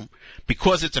stay home,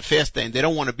 because it's a fast day and they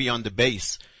don't want to be on the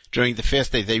base during the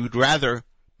fast day, they would rather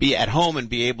be at home and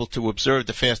be able to observe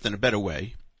the fast in a better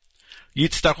way.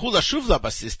 Yitztarchu lashuv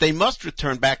labasis, they must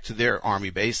return back to their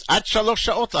army base. Ad shalosh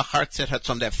sha'ot lachar tzet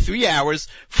hatzom, they have 3 hours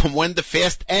from when the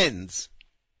fast ends.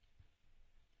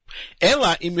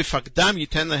 Ela im mifakdam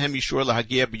yiten lahem yishur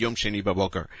lahagia b'yom sheni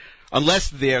baboker, unless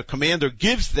their commander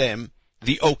gives them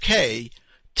the okay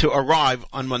to arrive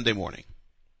on Monday morning.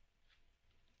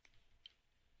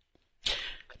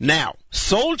 Now,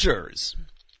 soldiers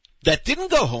that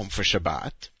didn't go home for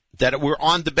Shabbat, that were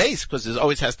on the base, because there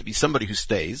always has to be somebody who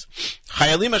stays,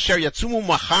 Chayalim asher yatzumu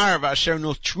machar v'asher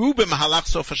notru b'mahalach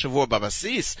sof hashavua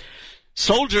babasis,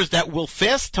 soldiers that will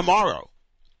fast tomorrow,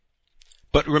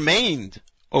 but remained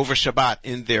over Shabbat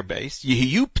in their base,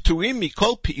 Yehiyu p'turim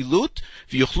mikol pi'ilut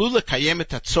v'yuchlu lekayem et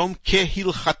hatzom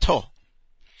kehilchato.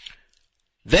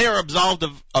 They are absolved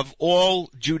of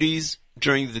all duties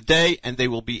during the day, and they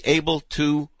will be able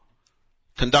to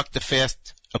conduct the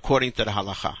fast according to the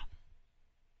halacha.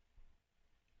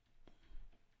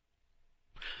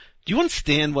 Do you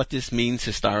understand what this means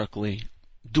historically?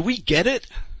 Do we get it?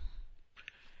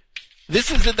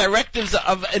 This is the directives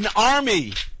of an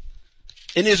army,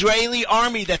 an Israeli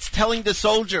army that's telling the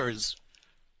soldiers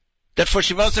that for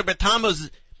Shiva Asar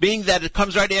B'Tammuz, being that it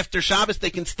comes right after Shabbos,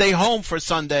 they can stay home for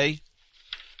Sunday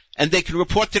and they can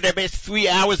report to their base 3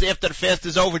 hours after the fast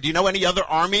is over. Do you know any other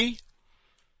army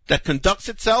that conducts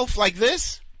itself like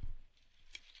this?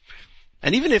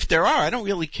 And even if there are, I don't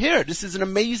really care. This is an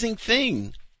amazing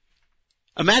thing.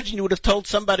 Imagine you would have told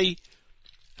somebody,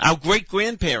 our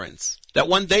great-grandparents, that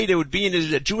one day there would be in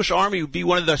a Jewish army would be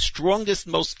one of the strongest,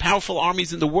 most powerful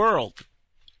armies in the world.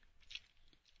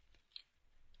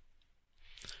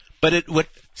 But it would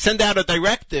send out a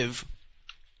directive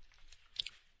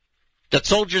that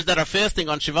soldiers that are fasting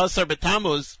on Shiva Asar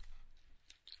B'Tammuz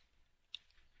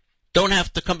don't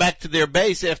have to come back to their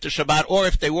base after Shabbat, or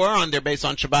if they were on their base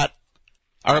on Shabbat,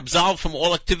 are absolved from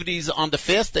all activities on the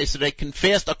fast day so they can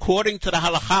fast according to the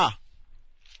halakha.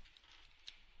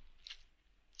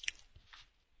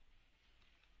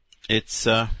 It's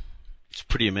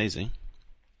pretty amazing.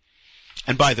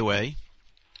 And by the way,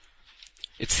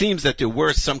 it seems that there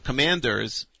were some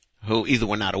commanders who either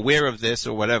were not aware of this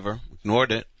or whatever,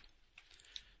 ignored it.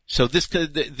 So this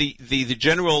the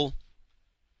general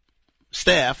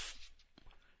staff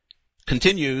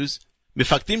continues,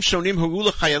 that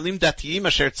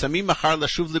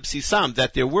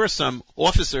there were some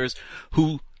officers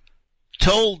who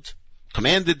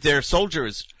commanded their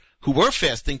soldiers who were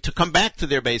fasting to come back to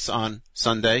their base on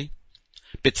Sunday.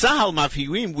 B'tzahal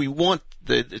mavhirim, we want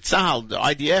the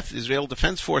IDF, the Israel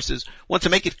Defense Forces, want to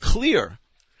make it clear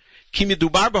ki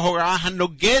medubar b'horah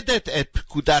hanogedet et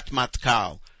pekudat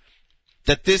matkal,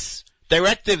 that this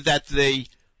directive that the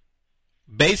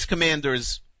base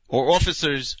commanders or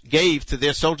officers gave to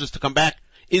their soldiers to come back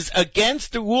is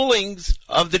against the rulings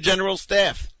of the general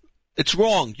staff. It's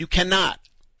wrong. You cannot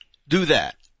do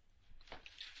that.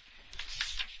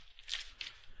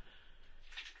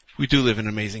 We do live in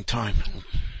an amazing time.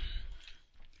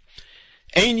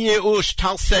 Ein Yeush,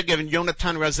 Tal Segev and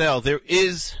Yonatan Razel. There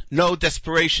is no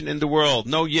desperation in the world.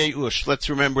 No Yeush. Let's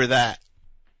remember that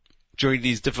during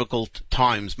these difficult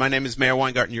times. My name is Meir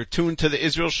Weingarten. You're tuned to the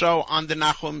Israel Show on the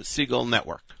Nachum Segal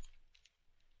Network.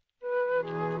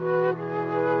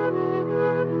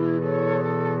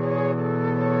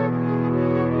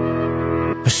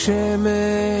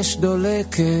 השמש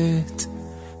דולקת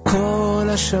כל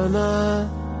השנה,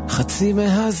 חצי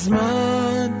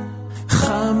מהזמן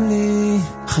חם לי,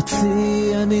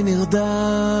 חצי אני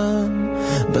נרדם.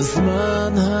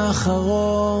 בזמן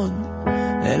האחרון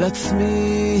אל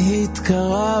עצמי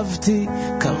התקרבתי,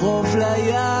 קרוב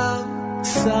לים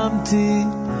שמתי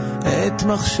את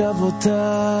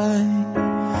מחשבותיי.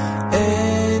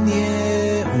 אין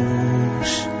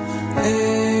ייאוש,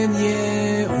 אין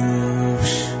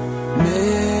ייאוש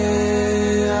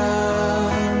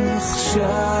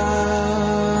מעכשיו.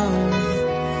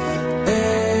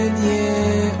 אין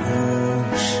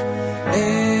ייאוש,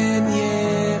 אין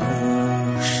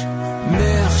ייאוש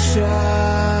מעכשיו.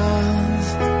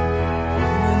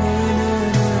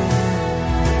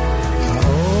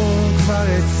 האור כבר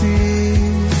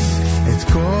הציף את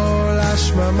כל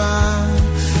השממה,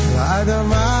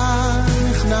 לאדמה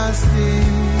נכנסתי,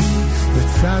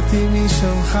 יצאתי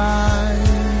משם חי,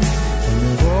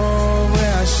 ומרוב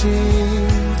רעשים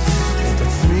את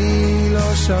עצמי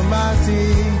לא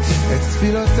שמעתי, את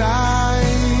תפילותיי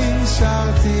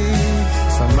שרתי,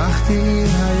 שמחתי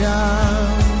עם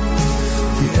הים,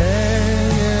 כי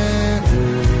אין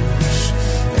ייאוש,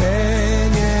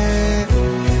 אין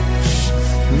ייאוש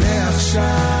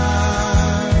מעכשיו.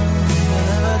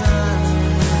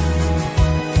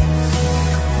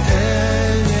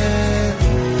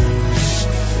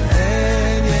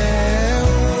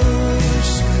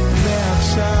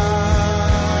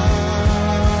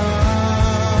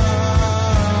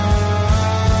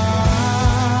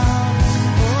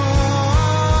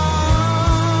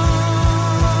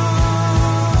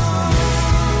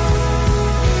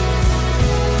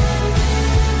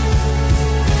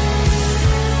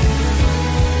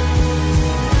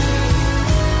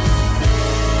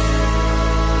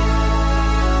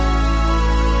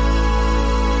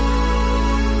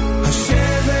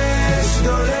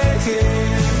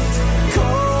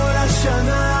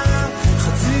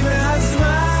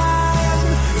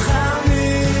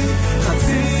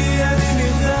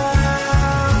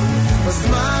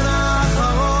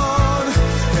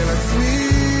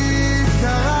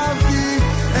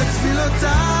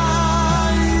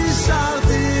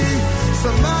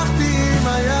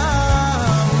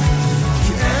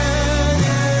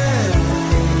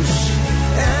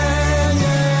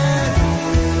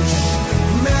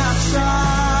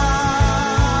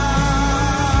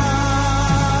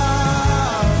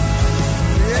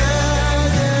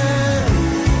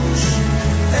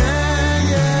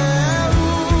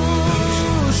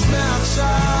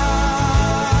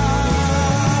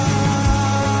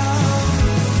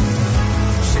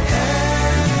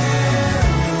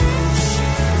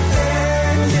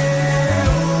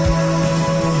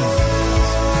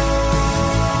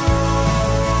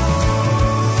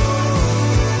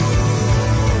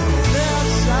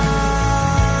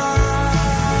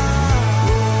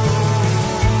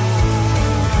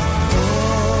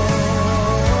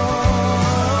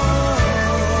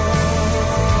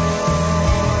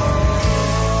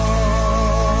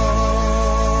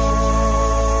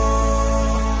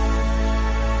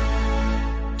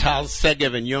 Tal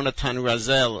Segev and Yonatan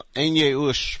Razel, Ein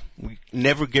Yeush, we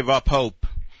never give up hope.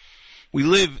 We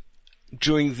live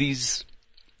during these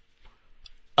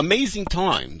amazing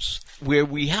times where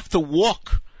we have to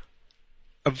walk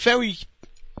a very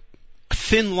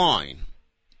thin line,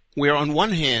 where on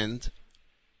one hand,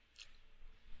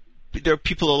 there are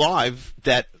people alive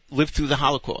that lived through the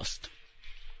Holocaust.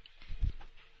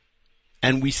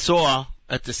 And we saw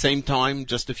at the same time,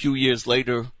 just a few years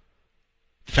later,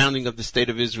 the founding of the State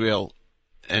of Israel,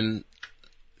 and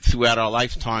throughout our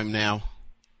lifetime now,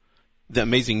 the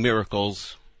amazing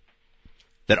miracles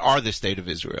that are the State of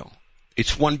Israel.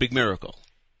 It's one big miracle.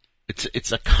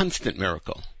 It's a constant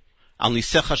miracle. Al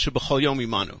nisecha sheb'chol yom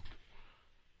imanu.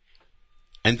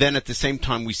 And then at the same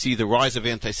time we see the rise of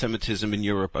anti-Semitism in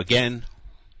Europe again,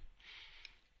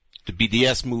 the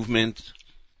BDS movement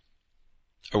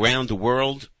around the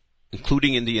world,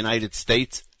 including in the United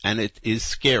States, and it is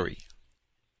scary.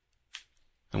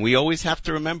 And we always have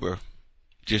to remember,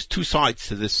 there's two sides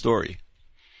to this story.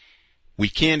 We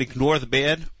can't ignore the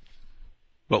bad,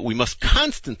 but we must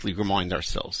constantly remind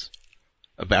ourselves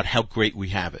about how great we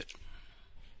have it.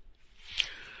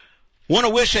 Want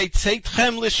to wish a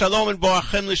Tzeitchem L'Shalom and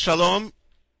Boachem L'Shalom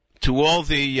to all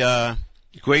the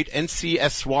great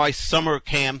NCSY summer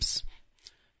camps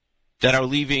that are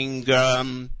leaving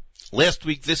last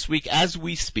week, this week, as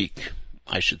we speak,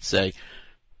 I should say.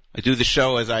 I do the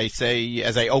show, as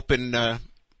I open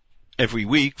every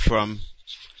week from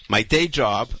my day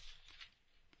job,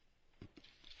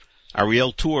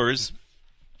 Ariel Tours,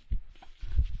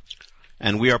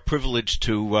 and we are privileged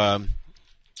to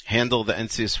handle the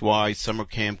NCSY summer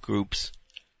camp groups.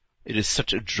 It is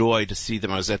such a joy to see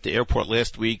them. I was at the airport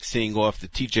last week seeing off the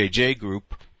TJJ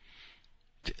group.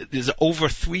 There's over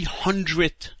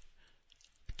 300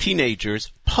 teenagers,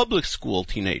 public school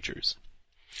teenagers,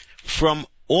 from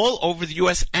all over the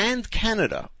U.S. and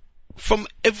Canada, from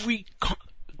every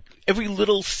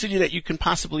little city that you can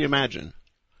possibly imagine,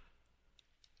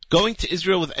 going to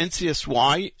Israel with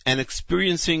NCSY and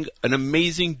experiencing an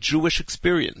amazing Jewish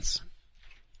experience.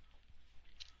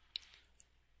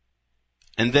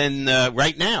 And then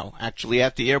right now, actually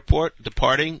at the airport,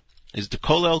 departing, is the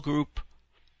Kollel group.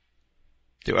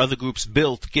 There are other groups,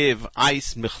 Built, Give,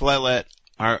 ICE, Michlelet,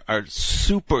 are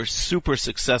super, super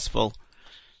successful.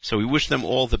 So we wish them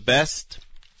all the best.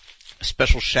 A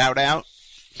special shout out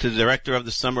to the director of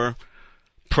the summer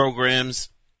programs,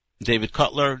 David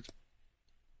Cutler,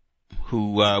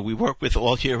 who we work with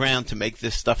all year round to make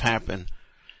this stuff happen.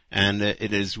 And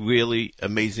it is really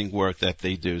amazing work that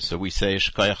they do. So we say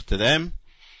shkayach to them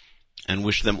and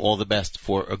wish them all the best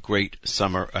for a great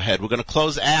summer ahead. We're going to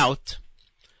close out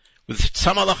with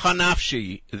Tzama L'cha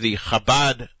Nafshi, the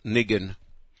Chabad Nigun.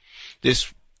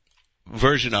 This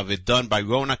version of it done by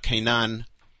Rona Kainan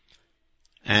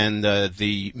and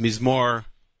the Mizmor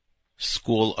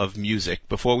School of Music.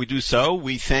 Before we do so,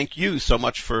 we thank you so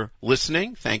much for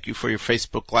listening. Thank you for your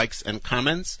Facebook likes and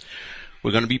comments.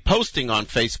 We're going to be posting on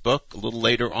Facebook a little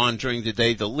later on during the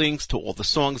day the links to all the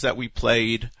songs that we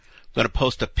played. I'm going to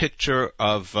post a picture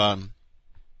of the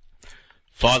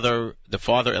father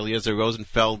Eliezer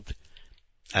Rosenfeld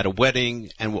at a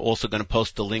wedding, and we're also going to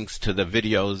post the links to the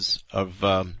videos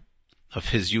of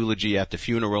his eulogy at the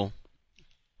funeral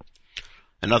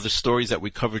and other stories that we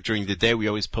covered during the day. We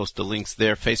always post the links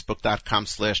there,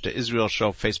 facebook.com/The Israel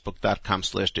Show,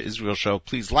 facebook.com/The Israel Show.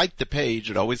 Please like the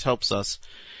page. It always helps us.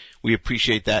 We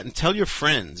appreciate that. And tell your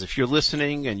friends. If you're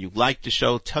listening and you like the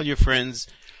show, tell your friends.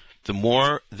 The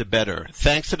more, the better.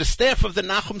 Thanks to the staff of the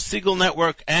Nachum Segal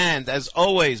Network, and as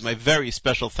always, my very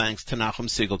special thanks to Nachum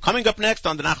Segal. Coming up next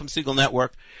on the Nachum Segal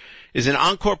Network is an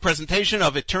encore presentation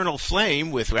of Eternal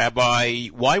Flame with Rabbi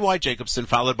Y.Y. Jacobson,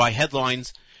 followed by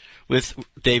headlines with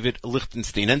David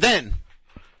Lichtenstein. And then,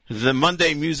 the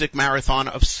Monday Music Marathon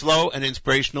of slow and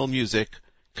inspirational music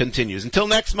continues. Until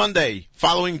next Monday,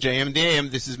 following JM the AM,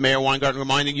 this is Meir Weingarten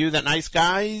reminding you that nice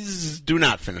guys do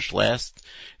not finish last.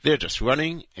 They're just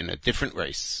running in a different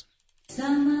race.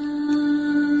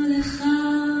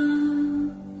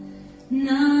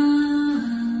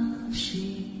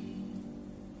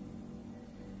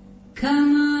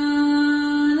 Come